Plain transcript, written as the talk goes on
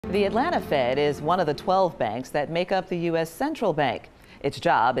The Atlanta Fed is one of the 12 banks that make up the U.S. Central Bank. Its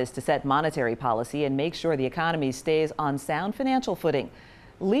job is to set monetary policy and make sure the economy stays on sound financial footing.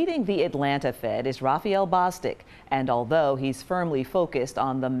 Leading the Atlanta Fed is Raphael Bostic, and although he's firmly focused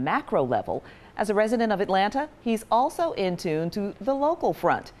on the macro level, as a resident of Atlanta, he's also in tune to the local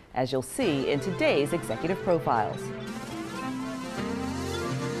front, as you'll see in today's Executive Profiles.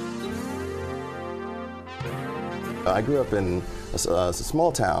 I grew up in a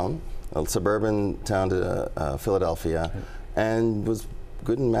small town, a suburban town to Philadelphia, and was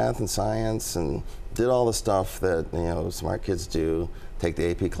good in math and science and did all the stuff that smart kids do, take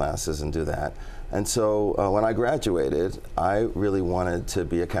the AP classes and do that. And so when I graduated, I really wanted to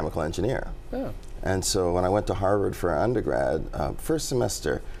be a chemical engineer. Yeah. And so when I went to Harvard for undergrad, first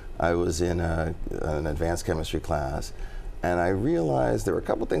semester, I was in an advanced chemistry class. And I realized there were a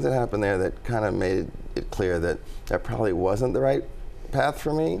couple things that happened there that kind of made it clear that that probably wasn't the right path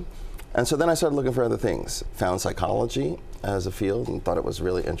for me. And so then I started looking for other things. Found psychology as a field and thought it was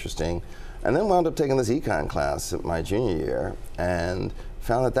really interesting. And then wound up taking this econ class at my junior year and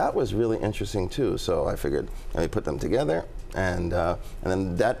found that that was really interesting too. So I figured let me put them together. And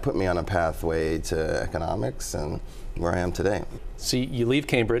then that put me on a pathway to economics and where I am today. So you leave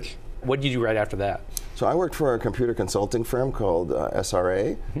Cambridge. What did you do right after that? So I worked for a computer consulting firm called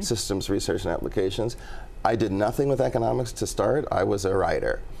SRA, Systems Research and Applications. I did nothing with economics to start. I was a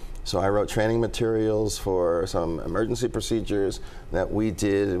writer. So I wrote training materials for some emergency procedures that we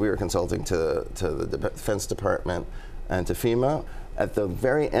did. We were consulting to the Defense Department and to FEMA. At the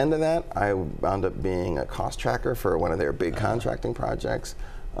very end of that, I wound up being a cost tracker for one of their big contracting projects.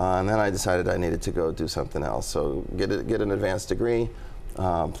 And then I decided I needed to go do something else. So get an advanced degree.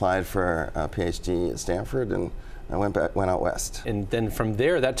 Applied for a PhD at Stanford, and I went out west. And then from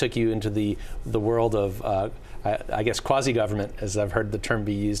there, that took you into the world of, I guess, quasi-government, as I've heard the term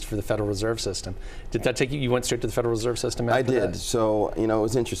be used for the Federal Reserve System. Did that take you? You went straight to the Federal Reserve System after that? I did. So it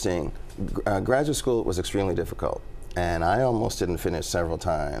was interesting. Graduate school was extremely difficult, and I almost didn't finish several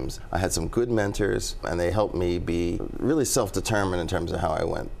times. I had some good mentors, and they helped me be really self-determined in terms of how I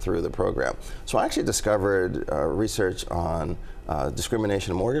went through the program. So I actually discovered research on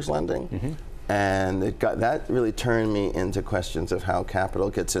discrimination in mortgage lending, and that really turned me into questions of how capital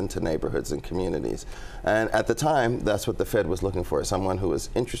gets into neighborhoods and communities. And at the time, that's what the Fed was looking for, someone who was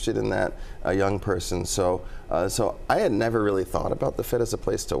interested in that, a young person. So I had never really thought about the Fed as a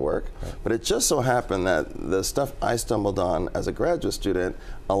place to work, but it just so happened that the stuff I stumbled on as a graduate student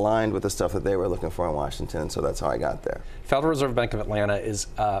aligned with the stuff that they were looking for in Washington, so that's how I got there. Federal Reserve Bank of Atlanta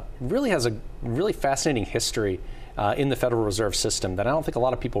really has a really fascinating history in the Federal Reserve System that I don't think a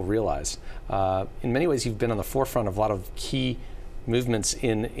lot of people realize. In many ways, you've been on the forefront of a lot of key movements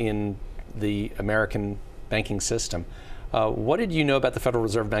in the American banking system. What did you know about the Federal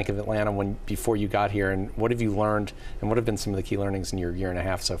Reserve Bank of Atlanta before you got here, and what have you learned, and what have been some of the key learnings in your year and a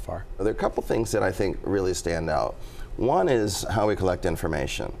half so far? There are a couple things that I think really stand out. One is how we collect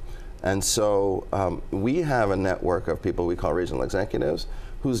information. And so we have a network of people we call regional executives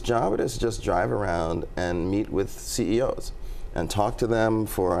whose job it is to just drive around and meet with CEOs and talk to them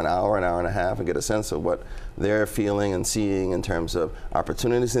for an hour and a half and get a sense of what they're feeling and seeing in terms of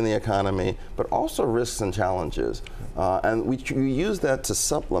opportunities in the economy, but also risks and challenges. And we use that to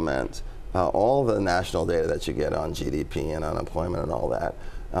supplement all the national data that you get on GDP and unemployment and all that.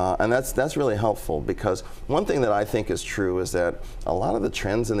 And that's really helpful, because one thing that I think is true is that a lot of the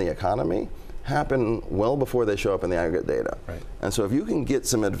trends in the economy happen well before they show up in the aggregate data. Right. And so if you can get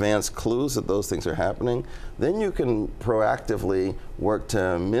some advanced clues that those things are happening, then you can proactively work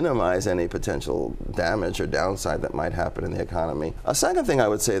to minimize any potential damage or downside that might happen in the economy. A second thing I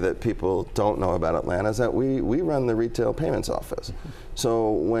would say that people don't know about Atlanta is that we run the retail payments office.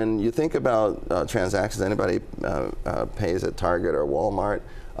 So when you think about transactions, anybody pays at Target or Walmart,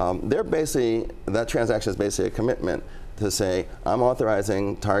 that transaction is basically a commitment to say, I'm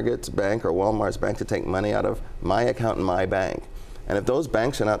authorizing Target's bank or Walmart's bank to take money out of my account in my bank. And if those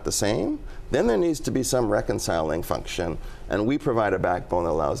banks are not the same, then there needs to be some reconciling function, and we provide a backbone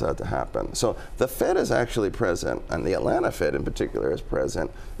that allows that to happen. So the Fed is actually present, and the Atlanta Fed in particular is present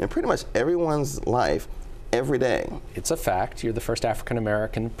in pretty much everyone's life every day. It's a fact. You're the first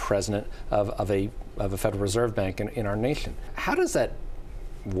African-American president of a Federal Reserve Bank in our nation. How does that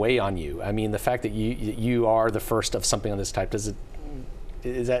weigh on you? I mean, the fact that you are the first of something of this type, does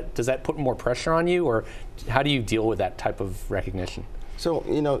that put more pressure on you, or how do you deal with that type of recognition? So,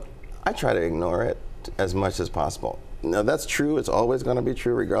 I try to ignore it as much as possible. Now, that's true. It's always going to be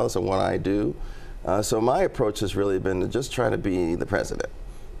true regardless of what I do. So my approach has really been to just try to be the president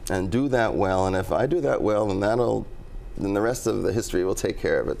and do that well. And if I do that well, then that'll then the rest of the history will take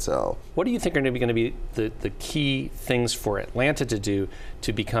care of itself. What do you think are going to be the key things for Atlanta to do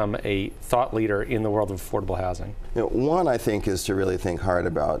to become a thought leader in the world of affordable housing? One, I think, is to really think hard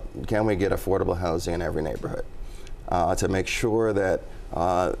about, can we get affordable housing in every neighborhood? To make sure that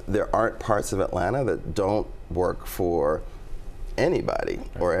there aren't parts of Atlanta that don't work for anybody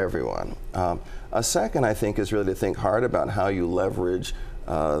or everyone. A second, I think, is really to think hard about how you leverage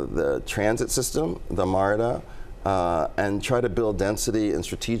the transit system, the MARTA, and try to build density in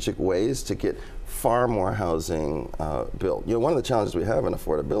strategic ways to get far more housing built. One of the challenges we have in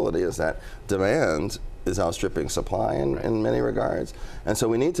affordability is that demand is outstripping supply in many regards. And so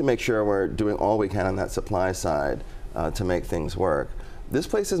we need to make sure we're doing all we can on that supply side to make things work. This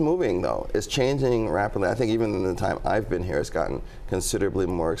place is moving, though. It's changing rapidly. I think even in the time I've been here, it's gotten considerably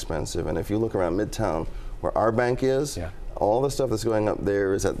more expensive. And if you look around Midtown, where our bank is, all the stuff that's going up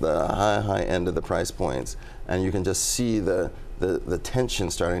there is at the high end of the price points. And you can just see the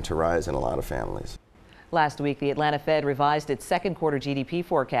tension starting to rise in a lot of families. Last week, the Atlanta Fed revised its second quarter GDP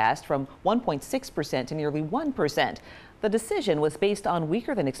forecast from 1.6% to nearly 1%. The decision was based on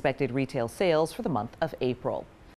weaker than expected retail sales for the month of April.